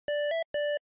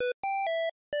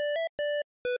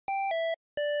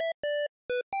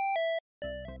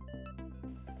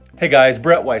Hey guys,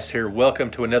 Brett Weiss here.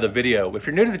 Welcome to another video. If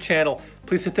you're new to the channel,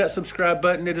 please hit that subscribe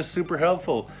button. It is super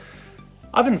helpful.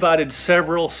 I've invited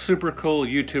several super cool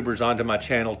YouTubers onto my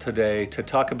channel today to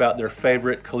talk about their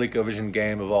favorite ColecoVision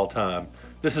game of all time.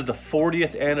 This is the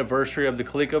 40th anniversary of the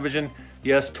ColecoVision.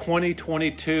 Yes,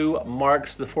 2022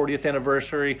 marks the 40th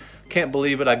anniversary. Can't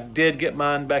believe it. I did get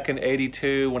mine back in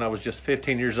 '82 when I was just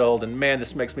 15 years old, and man,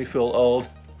 this makes me feel old.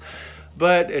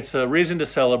 But it's a reason to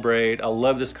celebrate. I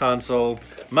love this console.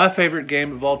 My favorite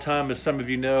game of all time, as some of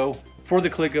you know, for the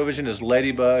ColecoVision is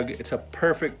Ladybug. It's a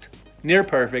perfect, near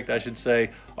perfect, I should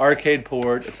say, arcade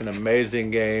port. It's an amazing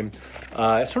game.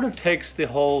 It sort of takes the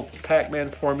whole Pac-Man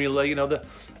formula, you know, the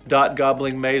dot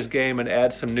gobbling maze game, and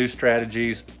adds some new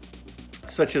strategies,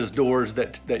 such as doors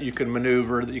that you can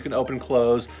maneuver, that you can open,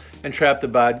 close, and trap the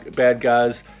bad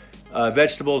guys.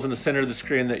 Vegetables in the center of the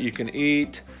screen that you can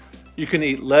eat. You can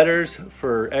eat letters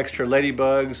for extra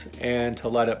ladybugs and to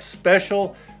light up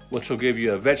special, which will give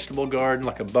you a vegetable garden,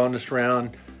 like a bonus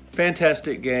round.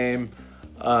 Fantastic game.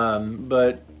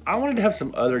 But I wanted to have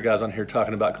some other guys on here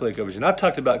talking about ColecoVision. I've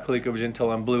talked about ColecoVision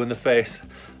until I'm blue in the face.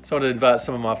 So I want to invite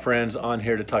some of my friends on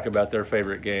here to talk about their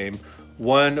favorite game.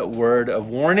 One word of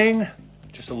warning,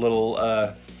 just a little,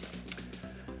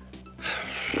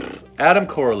 Adam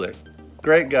Koralik.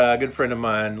 Great guy, good friend of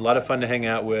mine, a lot of fun to hang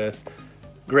out with.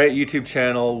 Great YouTube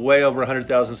channel, way over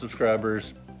 100,000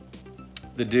 subscribers.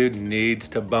 The dude needs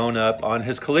to bone up on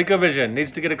his ColecoVision,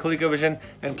 needs to get a ColecoVision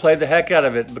and play the heck out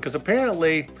of it, because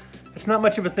apparently it's not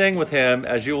much of a thing with him,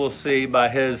 as you will see by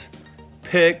his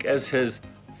pick as his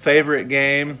favorite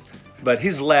game. But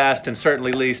he's last and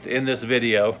certainly least in this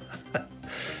video.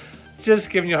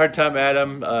 Just giving you a hard time,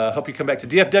 Adam. Hope you come back to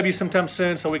DFW sometime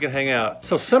soon so we can hang out.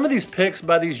 So some of these picks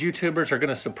by these YouTubers are going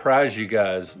to surprise you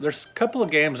guys. There's a couple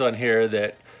of games on here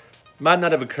that might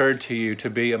not have occurred to you to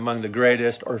be among the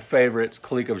greatest or favorite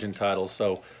ColecoVision titles.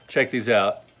 So check these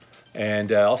out.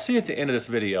 And I'll see you at the end of this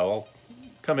video. I'll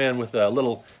come in with a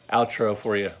little outro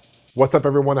for you. What's up,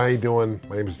 everyone? How you doing?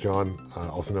 My name is John,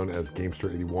 also known as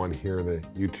Gamester81 here in the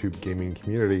YouTube gaming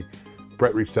community.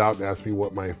 Brett reached out and asked me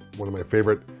what one of my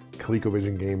favorite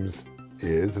ColecoVision games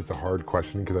is. It's a hard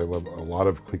question because I love a lot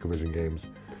of ColecoVision games.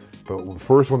 But the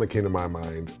first one that came to my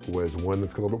mind was one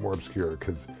that's a little bit more obscure,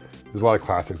 because there's a lot of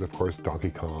classics, of course. Donkey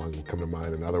Kong will come to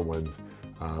mind, and other ones.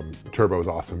 Turbo is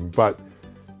awesome. But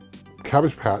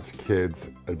Cabbage Patch Kids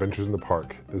Adventures in the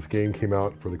Park. This game came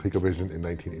out for the ColecoVision in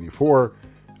 1984.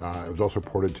 It was also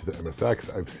ported to the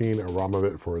MSX. I've seen a ROM of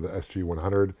it for the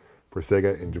SG-100 for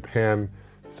Sega in Japan,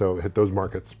 so it hit those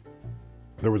markets.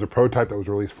 There was a prototype that was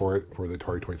released for it for the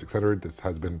Atari 2600. This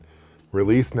has been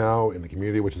released now in the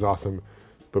community, which is awesome.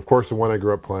 But of course, the one I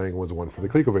grew up playing was the one for the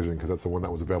ColecoVision, because that's the one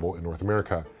that was available in North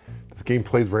America. This game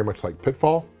plays very much like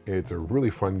Pitfall. It's a really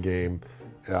fun game.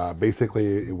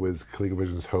 Basically, it was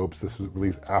ColecoVision's hopes. This was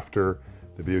released after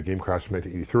the video game crash from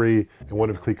 1983. And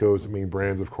one of Coleco's main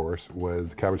brands, of course,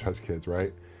 was Cabbage Patch Kids,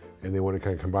 right? And they wanted to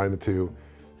kind of combine the two.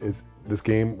 This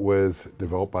game was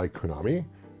developed by Konami.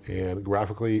 And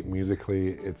graphically,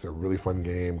 musically, it's a really fun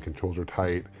game. Controls are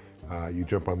tight. You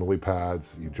jump on lily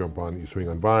pads, you swing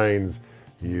on vines,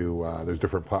 there's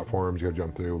different platforms you gotta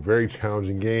jump through. Very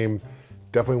challenging game.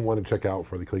 Definitely want to check out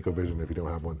for the ColecoVision if you don't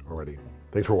have one already.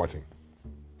 Thanks for watching.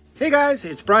 Hey guys,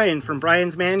 it's Brian from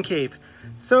Brian's Man Cave.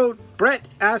 So Brett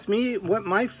asked me what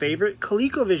my favorite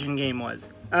ColecoVision game was.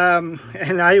 And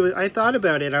I thought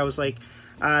about it. I was like,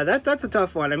 that's a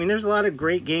tough one. I mean, there's a lot of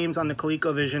great games on the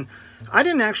ColecoVision. I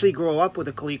didn't actually grow up with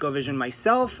a ColecoVision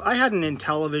myself. I had an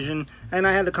Intellivision, and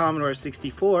I had the Commodore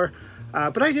 64,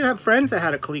 but I did have friends that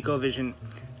had a ColecoVision.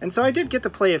 And so I did get to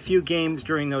play a few games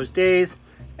during those days.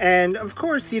 And of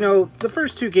course, you know, the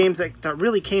first two games that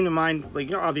really came to mind, like,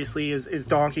 you know, obviously is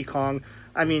Donkey Kong.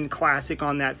 I mean, classic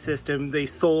on that system. They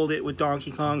sold it with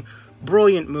Donkey Kong.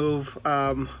 Brilliant move.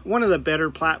 One of the better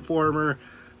platformer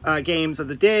games of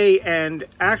the day, and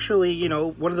actually, you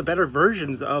know, one of the better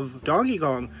versions of Donkey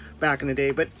Kong back in the day.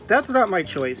 But that's not my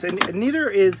choice, and neither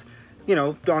is, you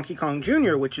know, Donkey Kong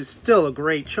Jr., which is still a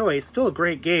great choice, still a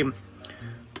great game.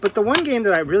 But the one game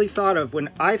that I really thought of when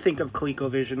I think of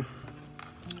ColecoVision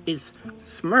is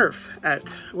Smurf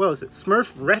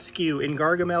Smurf Rescue in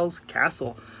Gargamel's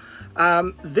Castle.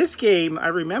 This game, I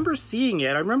remember seeing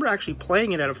it. I remember actually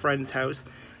playing it at a friend's house,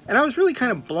 and I was really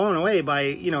kind of blown away by,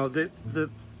 you know, the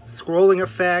scrolling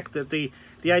effect, that the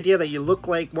idea that you look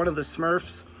like one of the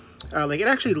Smurfs. Like, it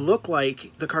actually looked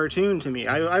like the cartoon to me.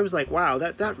 I was like, wow,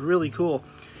 that's really cool.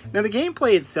 Now, the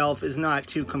gameplay itself is not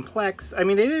too complex. I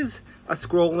mean, it is a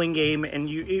scrolling game, and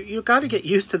you got to get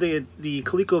used to the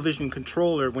ColecoVision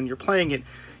controller when you're playing it.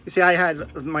 You see, I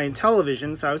had my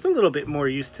Intellivision, so I was a little bit more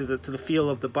used to the feel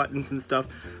of the buttons and stuff.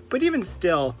 But even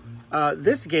still,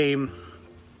 this game,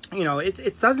 you know,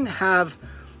 it doesn't have,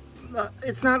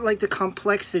 it's not like the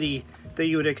complexity that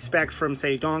you would expect from,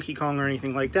 say, Donkey Kong or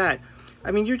anything like that.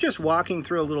 I mean, you're just walking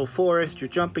through a little forest, you're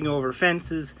jumping over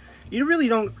fences. You really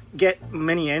don't get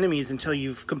many enemies until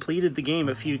you've completed the game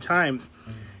a few times.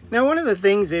 Now, one of the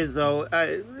things is, though,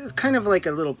 it's kind of like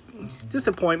a little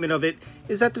disappointment of it,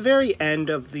 is at the very end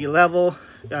of the level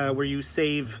where you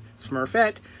save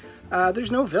Smurfette,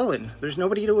 there's no villain. There's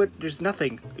nobody to it. There's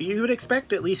nothing. You would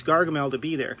expect at least Gargamel to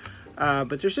be there.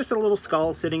 But there's just a little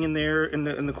skull sitting in there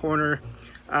in the corner.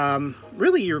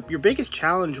 Really, your biggest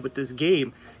challenge with this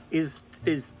game is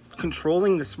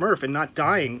controlling the Smurf and not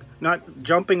dying, not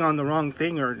jumping on the wrong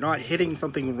thing or not hitting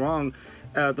something wrong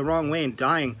the wrong way and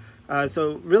dying.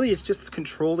 So really it's just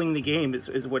controlling the game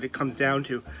is what it comes down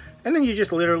to. And then you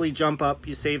just literally jump up,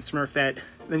 you save Smurfette,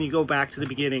 then you go back to the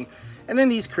beginning. And then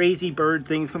these crazy bird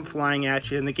things come flying at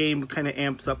you and the game kind of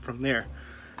amps up from there.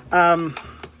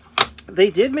 They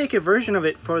did make a version of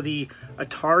it for the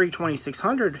Atari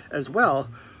 2600 as well,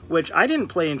 which I didn't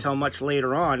play until much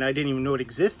later on. I didn't even know it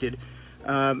existed.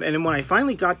 And then when I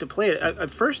finally got to play it, at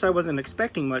first I wasn't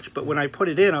expecting much, but when I put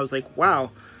it in, I was like,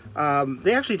 wow,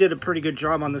 they actually did a pretty good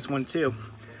job on this one too.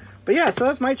 But yeah, so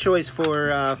that's my choice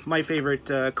for my favorite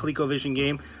ColecoVision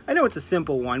game. I know it's a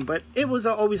simple one, but it was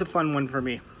always a fun one for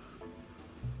me.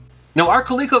 Now, our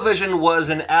ColecoVision was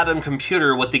an Atom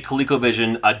computer with the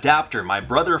ColecoVision adapter. My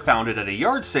brother found it at a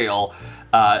yard sale,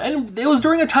 and it was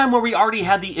during a time where we already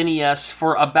had the NES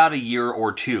for about a year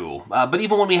or two. But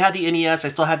even when we had the NES, I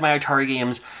still had my Atari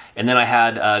games, and then I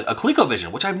had a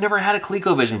ColecoVision, which I've never had a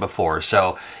ColecoVision before.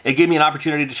 So it gave me an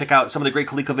opportunity to check out some of the great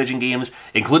ColecoVision games,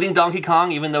 including Donkey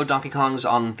Kong, even though Donkey Kong's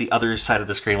on the other side of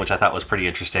the screen, which I thought was pretty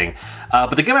interesting.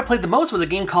 But the game I played the most was a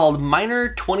game called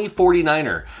Miner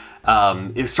 2049er.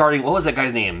 Is starting, what was that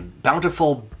guy's name?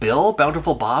 Bountiful Bill?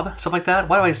 Bountiful Bob? Something like that?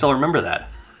 Why do I still remember that?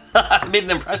 It made an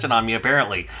impression on me,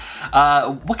 apparently.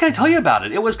 What can I tell you about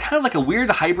it? It was kind of like a weird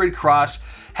hybrid cross.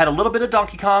 Had a little bit of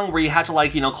Donkey Kong, where you had to,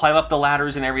 like, you know, climb up the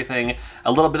ladders and everything.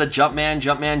 A little bit of Jumpman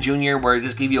Jr., where it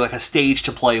just gave you, like, a stage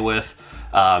to play with.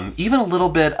 Even a little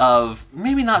bit of,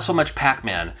 maybe not so much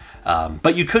Pac-Man.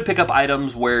 But you could pick up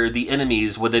items where the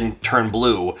enemies would then turn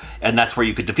blue, and that's where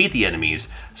you could defeat the enemies.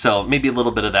 So maybe a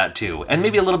little bit of that too. And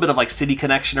maybe a little bit of like City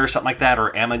Connection or something like that,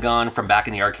 or Amagon from back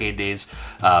in the arcade days,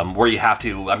 where you have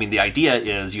to, I mean, the idea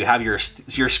is you have your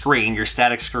screen, your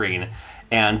static screen,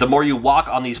 and the more you walk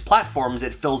on these platforms,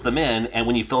 it fills them in, and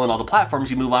when you fill in all the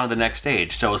platforms, you move on to the next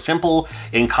stage. So simple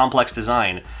and complex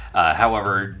design.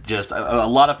 However, just a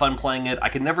lot of fun playing it. I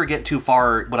could never get too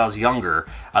far when I was younger.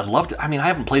 I'd love to, I mean, I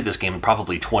haven't played this game in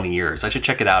probably 20 years. I should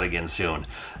check it out again soon.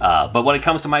 But when it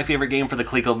comes to my favorite game for the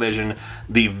ColecoVision,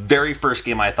 the very first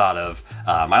game I thought of,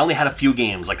 I only had a few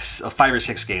games, like 5 or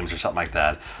 6 games or something like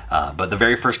that. But the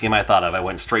very first game I thought of, I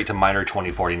went straight to Miner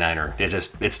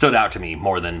 2049er. It stood out to me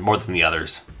more than the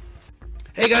others.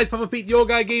 Hey guys, Papa Pete, the Old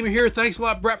Guy Gamer here. Thanks a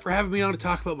lot, Brett, for having me on to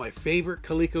talk about my favorite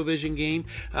ColecoVision game.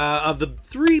 Of the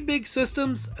 3 big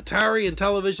systems, Atari,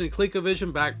 Intellivision, and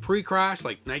ColecoVision back pre-crash,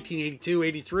 like 1982,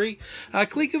 83,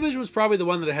 ColecoVision was probably the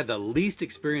one that I had the least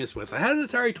experience with. I had an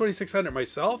Atari 2600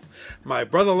 myself. My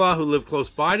brother-in-law, who lived close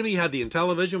by to me, had the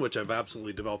Intellivision, which I've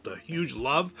absolutely developed a huge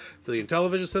love for the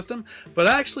Intellivision system. But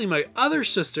actually, my other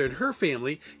sister and her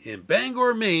family in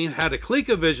Bangor, Maine, had a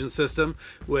ColecoVision system,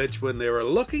 which when they were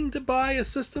looking to buy a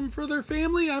system for their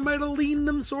family, I might have leaned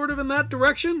them sort of in that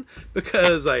direction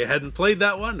because I hadn't played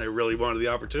that one. I really wanted the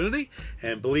opportunity,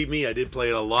 and believe me, I did play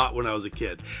it a lot when I was a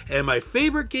kid. And my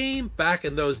favorite game back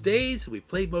in those days, we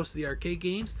played most of the arcade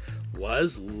games,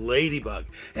 was Ladybug.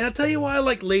 And I'll tell you why I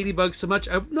like Ladybug so much.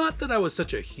 Not that I was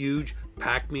such a huge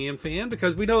Pac-Man fan,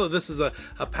 because we know that this is a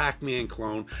Pac-Man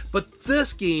clone, but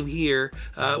this game here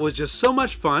was just so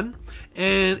much fun,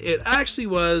 and it actually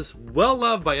was well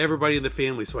loved by everybody in the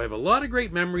family. So I have a lot of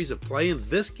great memories of playing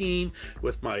this game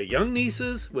with my young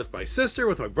nieces, with my sister,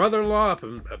 with my brother-in-law up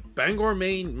in Bangor,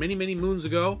 Maine, many moons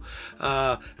ago.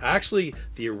 Actually,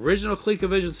 the original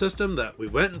ColecoVision system that we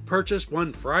went and purchased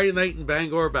one Friday night in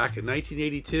Bangor back in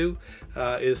 1982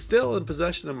 is still in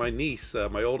possession of my niece,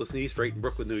 my oldest niece, right in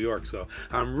Brooklyn, New York. So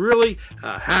So I'm really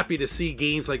happy to see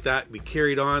games like that be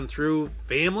carried on through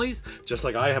families, just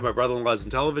like I have my brother-in-law's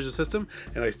television system,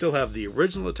 and I still have the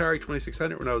original Atari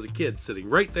 2600 when I was a kid sitting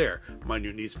right there. Mind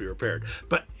you, it needs to be repaired.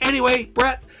 But anyway,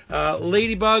 Brett,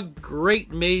 Ladybug,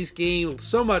 great maze game,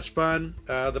 so much fun.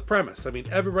 The premise, I mean,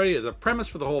 everybody is a premise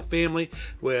for the whole family,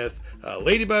 with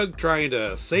Ladybug trying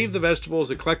to save the vegetables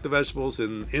and collect the vegetables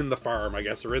in the farm, I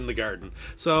guess, or in the garden.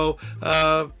 So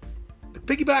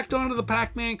piggybacked onto the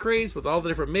Pac-Man craze with all the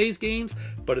different maze games,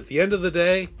 but at the end of the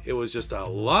day, it was just a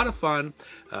lot of fun.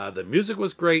 The music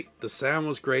was great, the sound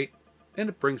was great, and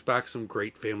it brings back some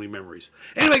great family memories.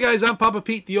 Anyway, guys, I'm Papa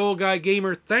Pete, the Old Guy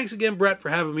Gamer. Thanks again, Brett, for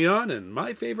having me on, and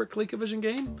my favorite ColecoVision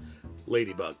game,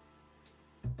 Ladybug.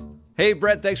 Hey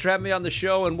Brett, thanks for having me on the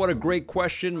show, and what a great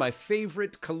question. My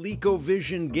favorite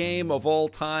ColecoVision game of all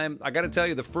time. I gotta tell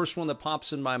you, the first one that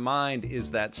pops in my mind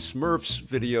is that Smurfs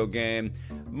video game,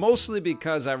 mostly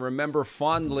because I remember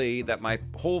fondly that my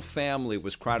whole family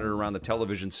was crowded around the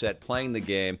television set playing the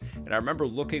game, and I remember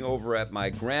looking over at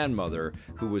my grandmother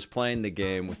who was playing the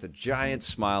game with a giant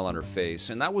smile on her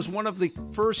face, and that was one of the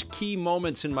first key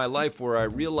moments in my life where I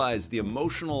realized the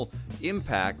emotional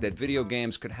impact that video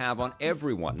games could have on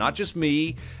everyone, not just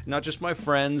me, not just my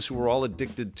friends who were all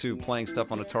addicted to playing stuff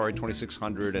on Atari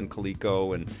 2600 and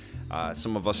Coleco, and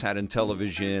some of us had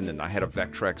Intellivision, and I had a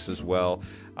Vectrex as well.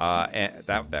 And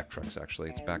that Vectrex,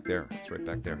 actually, it's back there. It's right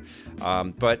back there.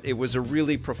 But it was a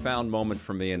really profound moment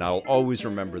for me, and I'll always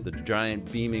remember the giant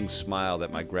beaming smile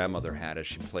that my grandmother had as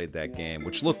she played that game,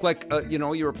 which looked like, you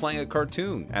know, you were playing a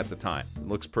cartoon at the time. It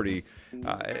looks pretty,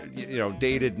 you know,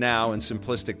 dated now and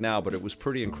simplistic now, but it was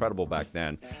pretty incredible back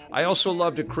then. I also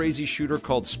loved a crazy shooter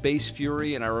called Space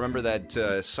Fury, and I remember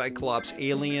that Cyclops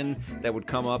alien that would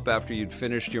come up after you'd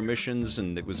finished your missions,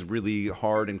 and it was really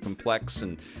hard and complex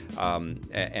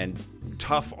and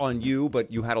tough on you,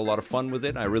 but you had a lot of fun with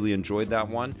it. I really enjoyed that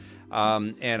one.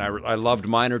 And I loved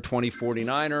Miner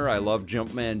 2049er, I loved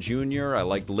Jumpman Jr., I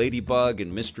liked Ladybug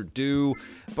and Mr. Do,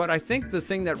 but I think the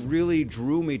thing that really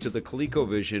drew me to the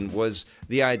ColecoVision was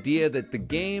the idea that the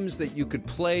games that you could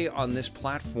play on this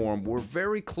platform were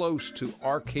very close to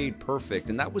arcade perfect,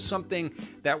 and that was something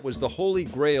that was the holy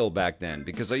grail back then,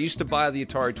 because I used to buy the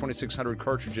Atari 2600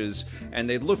 cartridges, and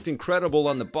they looked incredible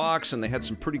on the box, and they had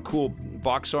some pretty cool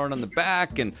box art on the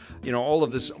back, and, you know, all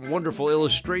of this wonderful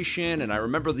illustration, and I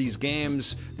remember these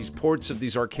games, these ports of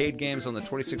these arcade games on the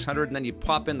 2600, and then you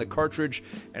pop in the cartridge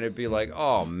and it'd be like,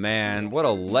 oh man, what a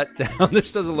letdown.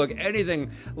 This doesn't look anything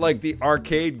like the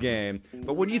arcade game.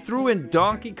 But when you threw in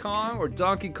Donkey Kong or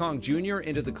Donkey Kong Jr.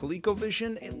 into the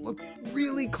ColecoVision, it looked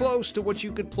really close to what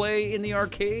you could play in the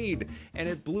arcade, and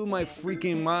it blew my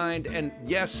freaking mind. And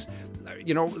yes,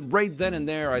 you know, right then and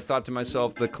there, I thought to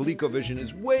myself, the ColecoVision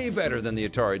is way better than the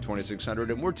Atari 2600,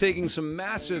 and we're taking some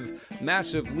massive,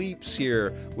 massive leaps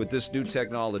here with this new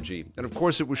technology. And of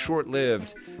course, it was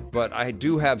short-lived, but I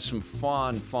do have some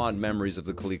fond memories of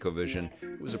the ColecoVision.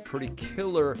 It was a pretty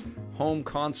killer home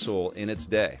console in its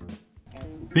day.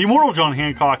 The Immortal John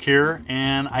Hancock here,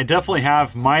 and I definitely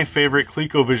have my favorite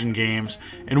ColecoVision games,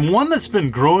 and one that's been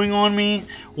growing on me,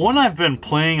 one I've been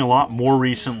playing a lot more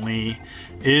recently,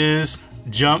 is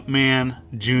Jumpman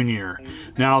Jr.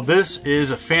 Now this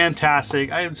is a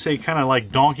fantastic, I would say kind of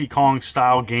like Donkey Kong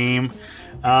style game.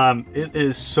 It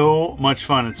is so much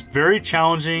fun. It's very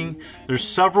challenging. There's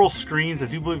several screens. I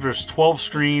do believe there's 12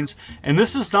 screens, and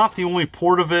this is not the only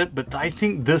port of it, but I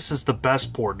think this is the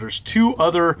best port. There's two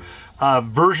other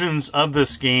versions of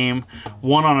this game,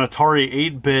 one on Atari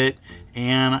 8-bit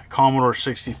and Commodore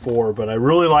 64, but I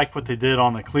really like what they did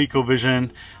on the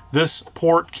ColecoVision. This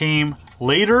port came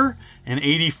later in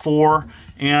 '84,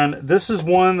 and this is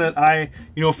one that I,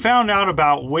 found out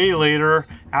about way later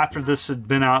after this had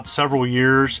been out several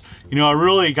years. I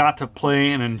really got to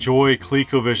play and enjoy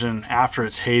ColecoVision after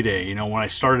its heyday. When I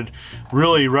started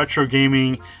really retro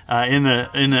gaming in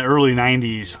the early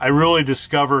 90s, I really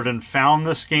discovered and found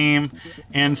this game,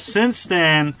 and since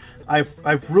then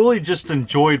I've really just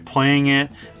enjoyed playing it.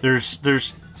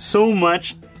 There's so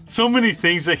many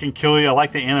things that can kill you. I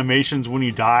like the animations when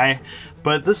you die,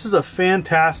 but this is a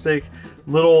fantastic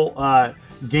little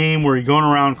game where you're going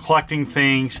around collecting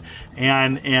things,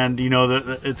 and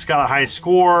it's got a high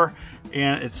score,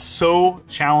 and it's so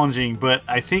challenging. But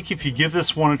I think if you give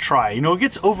this one a try, it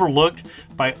gets overlooked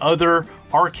by other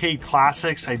arcade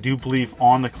classics, I do believe,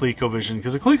 on the ColecoVision,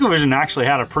 because the ColecoVision actually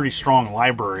had a pretty strong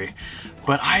library.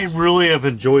 But I really have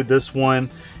enjoyed this one,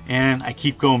 and I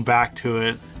keep going back to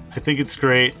it. I think it's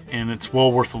great, and it's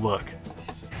well worth a look.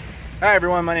 Hi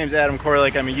everyone, my name is Adam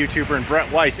Koralik. I'm a YouTuber, and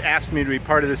Brett Weiss asked me to be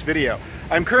part of this video.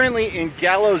 I'm currently in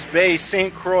Gallows Bay,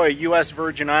 St. Croix, U.S.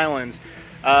 Virgin Islands.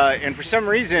 And for some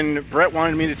reason, Brett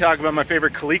wanted me to talk about my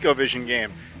favorite ColecoVision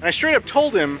game. And I straight up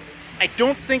told him, I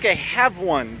don't think I have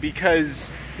one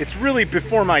because it's really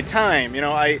before my time. You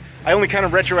know, I only kind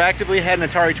of retroactively had an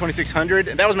Atari 2600,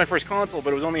 and that was my first console,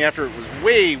 but it was only after it was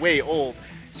way, way old.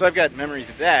 So I've got memories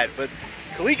of that. But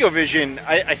ColecoVision,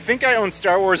 I think I own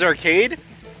Star Wars Arcade.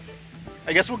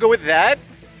 I guess we'll go with that.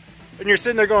 And you're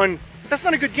sitting there going, that's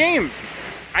not a good game.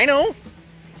 I know,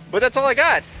 but that's all I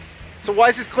got. So why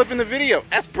is this clip in the video?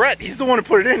 Ask Brett. He's the one who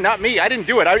put it in, not me. I didn't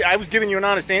do it. I was giving you an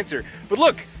honest answer. But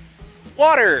look,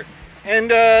 water.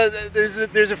 And there's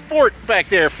a fort back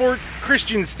there, Fort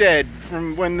Christianstead,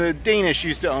 from when the Danish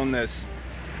used to own this.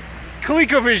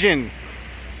 ColecoVision.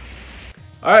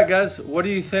 All right, guys, what do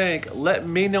you think? Let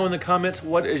me know in the comments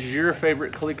what is your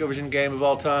favorite ColecoVision game of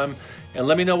all time, and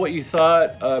let me know what you thought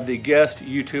of the guest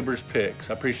YouTubers picks.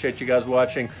 I appreciate you guys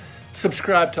watching.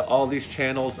 Subscribe to all these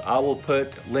channels. I will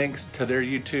put links to their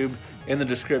YouTube in the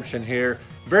description here.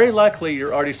 Very likely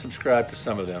you're already subscribed to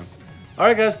some of them. All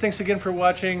right, guys, thanks again for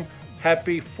watching.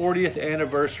 Happy 40th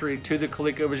anniversary to the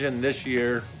ColecoVision this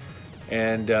year.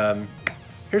 And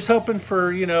here's hoping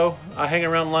for, you know, I hang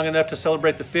around long enough to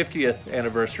celebrate the 50th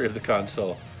anniversary of the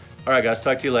console. All right, guys,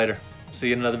 talk to you later. See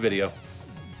you in another video.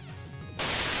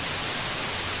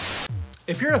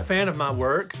 If you're a fan of my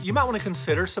work, you might want to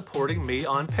consider supporting me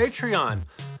on Patreon.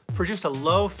 For just a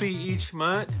low fee each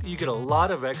month, you get a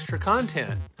lot of extra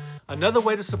content. Another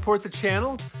way to support the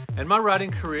channel and my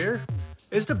writing career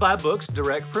is to buy books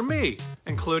direct from me,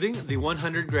 including the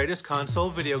 100 Greatest Console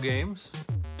Video Games,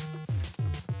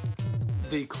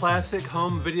 the Classic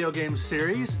Home Video Game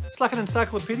Series. It's like an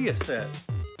encyclopedia set.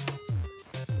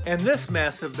 And this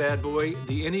massive bad boy,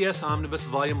 the NES Omnibus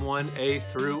Volume 1 A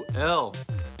through L.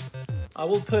 I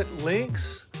will put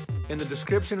links in the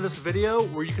description of this video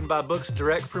where you can buy books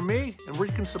direct from me and where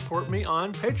you can support me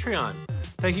on Patreon.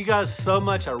 Thank you guys so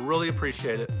much. I really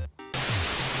appreciate it.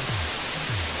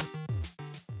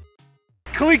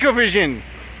 ColecoVision.